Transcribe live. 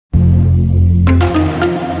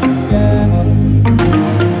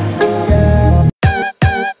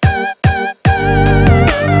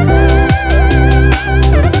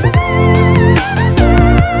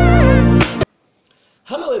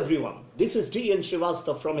T and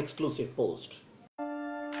Srivastava from Exclusive Post.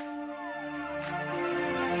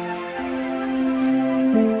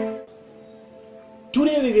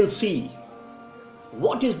 Today we will see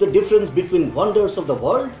what is the difference between wonders of the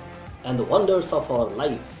world and the wonders of our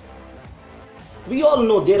life. We all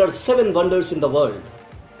know there are 7 wonders in the world,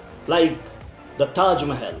 like the Taj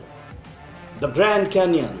Mahal, the Grand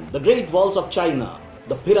Canyon, the Great Walls of China,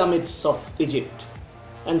 the pyramids of Egypt,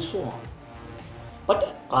 and so on.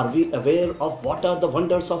 But are we aware of what are the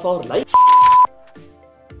wonders of our life?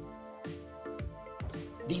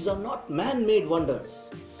 These are not man-made wonders.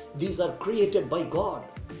 These are created by God.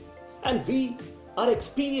 And we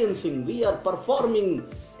are performing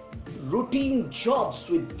routine jobs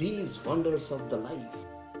with these wonders of the life.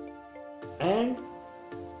 And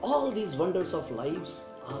all these wonders of lives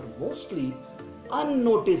are mostly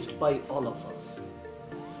unnoticed by all of us.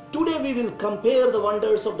 Today we will compare the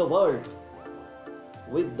wonders of the world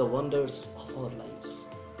with the wonders of our lives.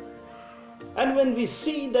 And when we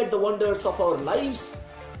see that the wonders of our lives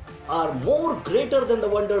are more greater than the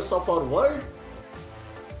wonders of our world,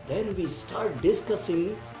 then we start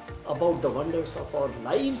discussing about the wonders of our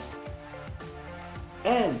lives.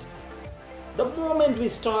 And the moment we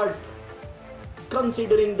start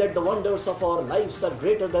considering that the wonders of our lives are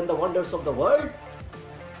greater than the wonders of the world,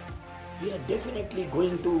 we are definitely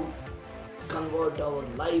going to convert our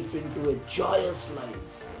life into a joyous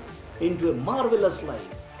life, into a marvelous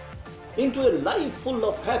life, into a life full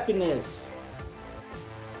of happiness,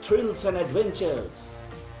 thrills and adventures.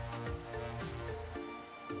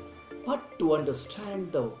 But to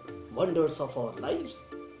understand the wonders of our lives,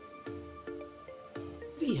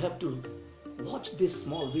 we have to watch this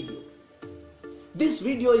small video. This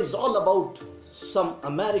video is all about some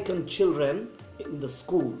American children in the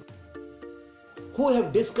school who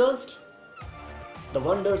have discussed the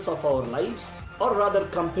wonders of our lives, or rather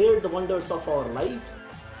compared the wonders of our lives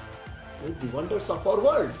with the wonders of our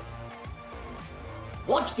world.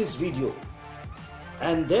 Watch this video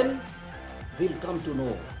and then we'll come to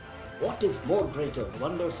know what is more greater,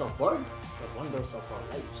 wonders of world or wonders of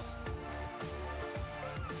our lives.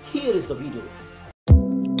 Here is the video.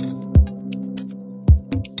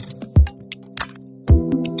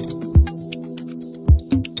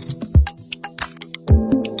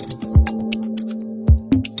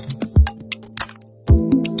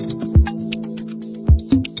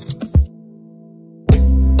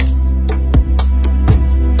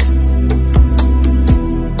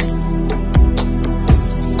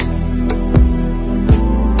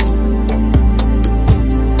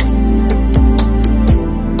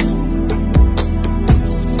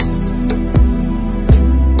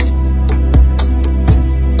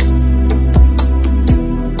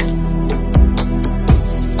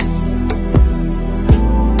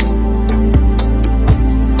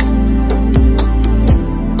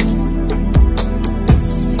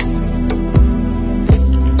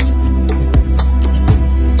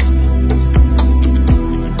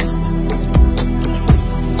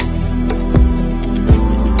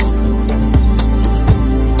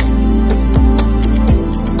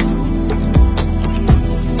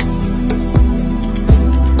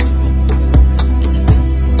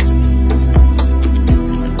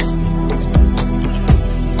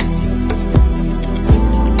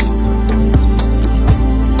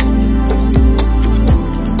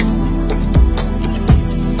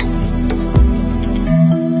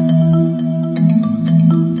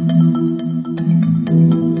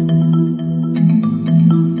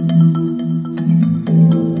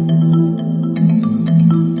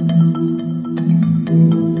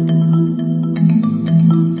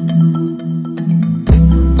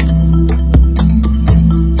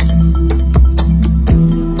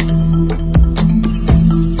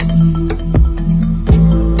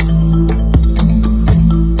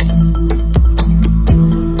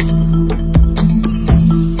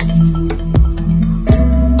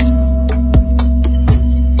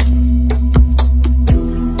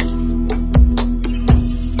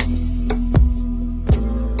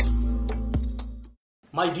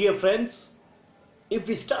 My dear friends, if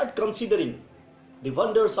we start considering the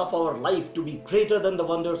wonders of our life to be greater than the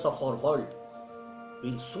wonders of our world,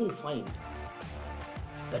 we'll soon find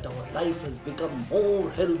that our life has become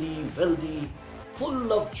more healthy, wealthy,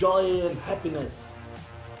 full of joy and happiness,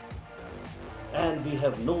 and we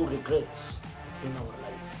have no regrets in our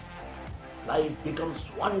life. Life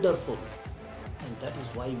becomes wonderful, and that is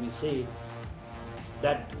why we say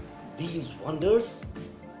that these wonders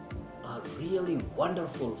are really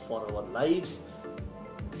wonderful for our lives,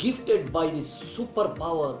 gifted by the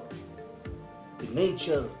superpower, the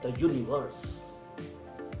nature, the universe.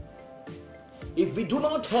 If we do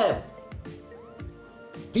not have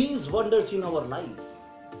these wonders in our life,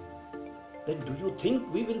 then do you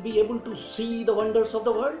think we will be able to see the wonders of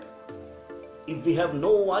the world? If we have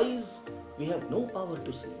no eyes, we have no power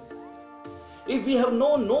to see. If we have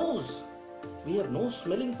no nose, we have no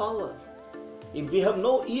smelling power. If we have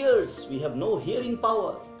no ears, we have no hearing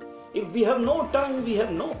power. If we have no tongue, we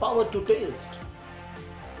have no power to taste.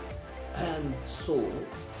 And so,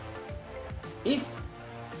 if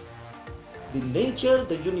the nature,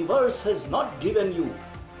 the universe has not given you,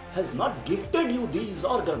 has not gifted you these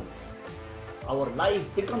organs, our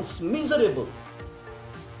life becomes miserable.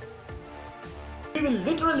 We will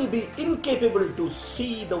literally be incapable to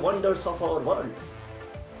see the wonders of our world.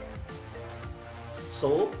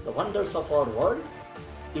 So, the wonders of our world,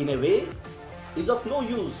 in a way, is of no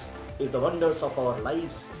use if the wonders of our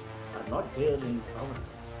lives are not there in our life.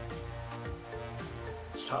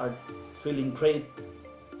 Start feeling great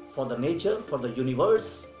for the nature, for the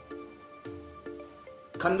universe.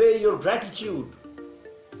 Convey your gratitude.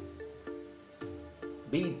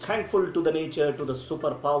 Be thankful to the nature, to the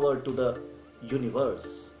superpower, to the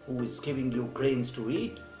universe who is giving you grains to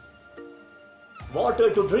eat,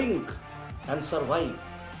 water to drink and survive,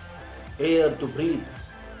 air to breathe,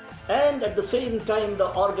 and at the same time the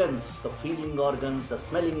organs, the feeling organs, the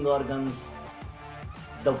smelling organs,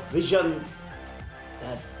 the vision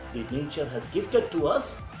that the nature has gifted to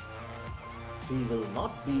us, we will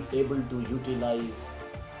not be able to utilize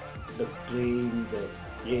the grain,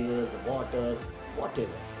 the air, the water, whatever.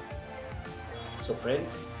 So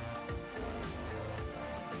friends,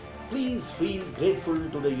 please feel grateful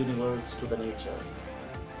to the universe, to the nature.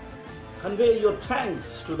 Convey your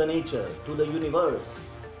thanks to the nature, to the universe.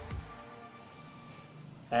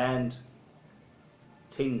 And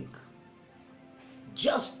think,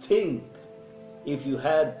 just think, if you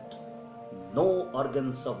had no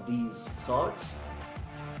organs of these sorts,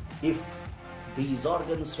 if these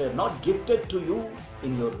organs were not gifted to you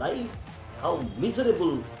in your life, how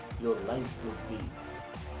miserable your life would be.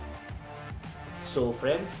 So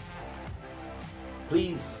friends,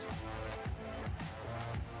 please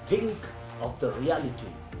think of the reality.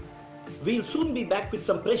 We'll soon be back with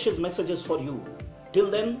some precious messages for you. Till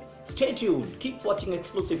then, stay tuned. Keep watching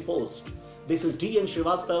exclusive posts. This is D. N.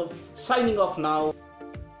 Srivastava signing off now.